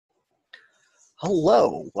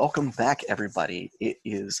Hello, welcome back everybody. It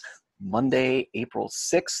is Monday, April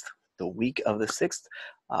 6th, the week of the 6th.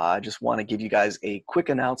 I just want to give you guys a quick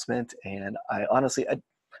announcement, and I'm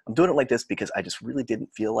doing it like this because I just really didn't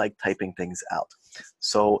feel like typing things out.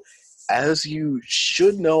 So as you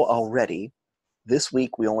should know already, this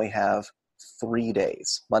week we only have 3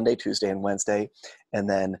 days, Monday, Tuesday, and Wednesday, and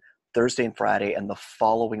then Thursday and Friday, and the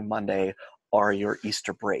following Monday are your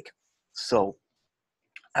Easter break. So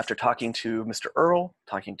after talking to Mr. Earl,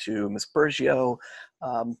 talking to Ms. Bergio,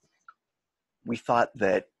 um, we thought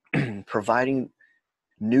that providing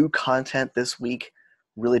new content this week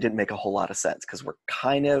really didn't make a whole lot of sense because we're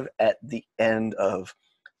kind of at the end of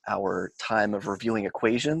our time of reviewing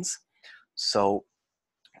equations. So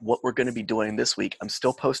what we're going to be doing this week, I'm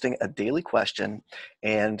still posting a daily question,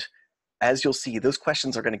 and as you'll see, those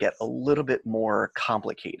questions are going to get a little bit more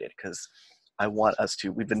complicated because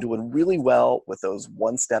we've been doing really well with those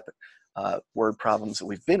one-step word problems that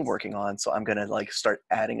we've been working on, so I'm going to start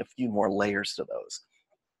adding a few more layers to those.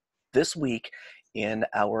 This week in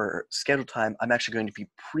our scheduled time, I'm actually going to be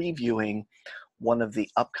previewing one of the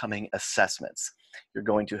upcoming assessments. You're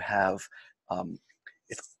going to have,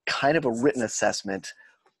 it's kind of a written assessment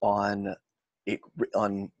on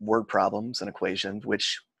word problems and equations,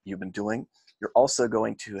 which you've been doing. You're also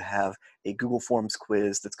going to have a Google Forms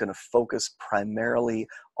quiz that's going to focus primarily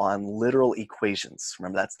on literal equations.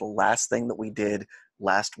 Remember, that's the last thing that we did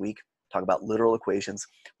last week, talk about literal equations.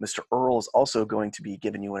 Mr. Earl is also going to be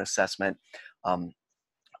giving you an assessment on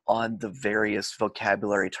the various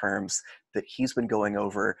vocabulary terms that he's been going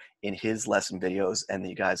over in his lesson videos and that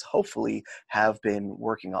you guys hopefully have been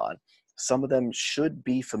working on. Some of them should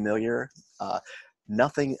be familiar.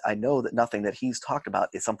 I know that nothing that he's talked about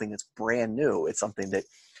is something that's brand new. It's something that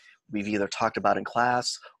we've either talked about in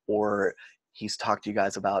class or he's talked to you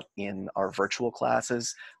guys about in our virtual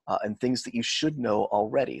classes, and things that you should know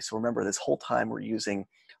already. So remember, this whole time we're using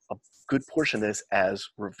a good portion of this as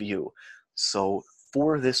review. So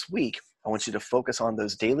for this week, I want you to focus on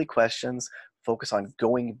those daily questions, focus on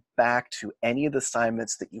going back to any of the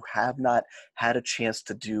assignments that you have not had a chance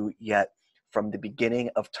to do yet from the beginning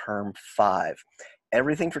of term 5.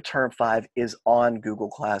 Everything for term 5 is on Google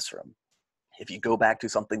Classroom. If you go back to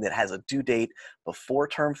something that has a due date before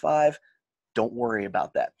term 5, don't worry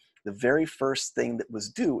about that. The very first thing that was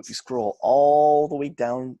due, if you scroll all the way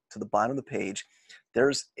down to the bottom of the page,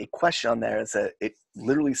 there's a question on there that it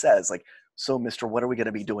literally says, like, so Mr., what are we going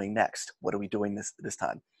to be doing next? What are we doing this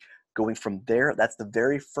time? Going from there, that's the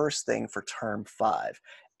very first thing for term 5.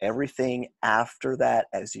 Everything after that,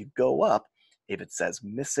 as you go up, if it says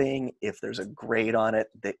missing, if there's a grade on it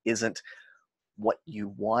that isn't what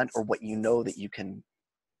you want or what you know that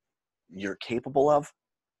you're capable of,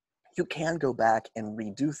 you can go back and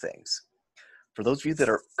redo things. For those of you that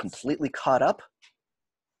are completely caught up,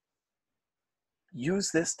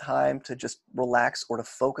 use this time to just relax or to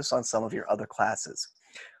focus on some of your other classes.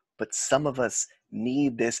 But some of us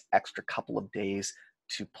need this extra couple of days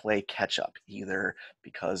to play catch up, either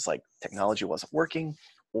because technology wasn't working,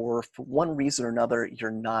 or for one reason or another, you're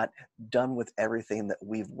not done with everything that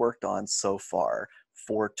we've worked on so far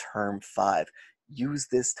for term 5. Use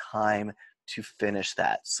this time to finish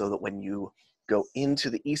that so that when you go into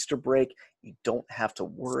the Easter break, you don't have to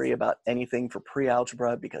worry about anything for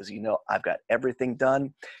pre-algebra because you know I've got everything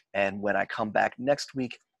done. And when I come back next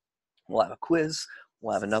week, we'll have a quiz,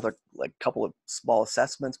 we'll have another couple of small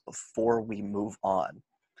assessments before we move on.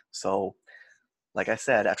 So like I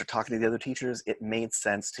said, after talking to the other teachers, it made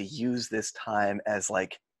sense to use this time as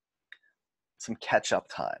some catch-up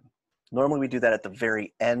time. Normally we do that at the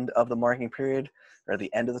very end of the marking period or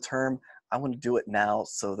the end of the term. I want to do it now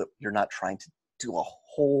so that you're not trying to do a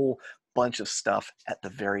whole bunch of stuff at the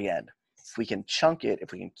very end. If we can chunk it,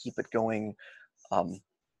 if we can keep it going,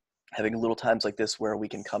 having little times like this where we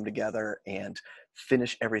can come together and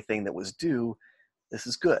finish everything that was due, this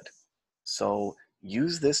is good. So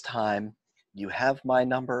use this time. You have my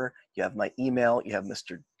number, you have my email, you have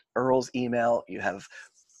Mr. Earl's email, you have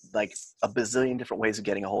a bazillion different ways of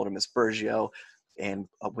getting a hold of Ms. Bergio and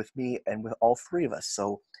with me and with all three of us.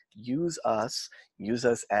 So use us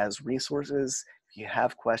as resources. If you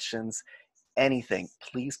have questions, anything,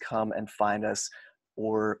 please come and find us,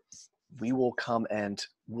 or we will come and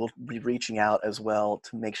we'll be reaching out as well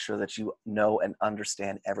to make sure that you know and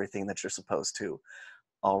understand everything that you're supposed to.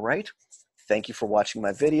 All right. Thank you for watching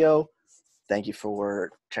my video. Thank you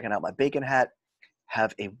for checking out my bacon hat.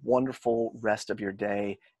 Have a wonderful rest of your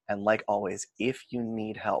day. And like always, if you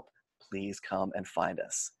need help, please come and find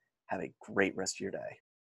us. Have a great rest of your day.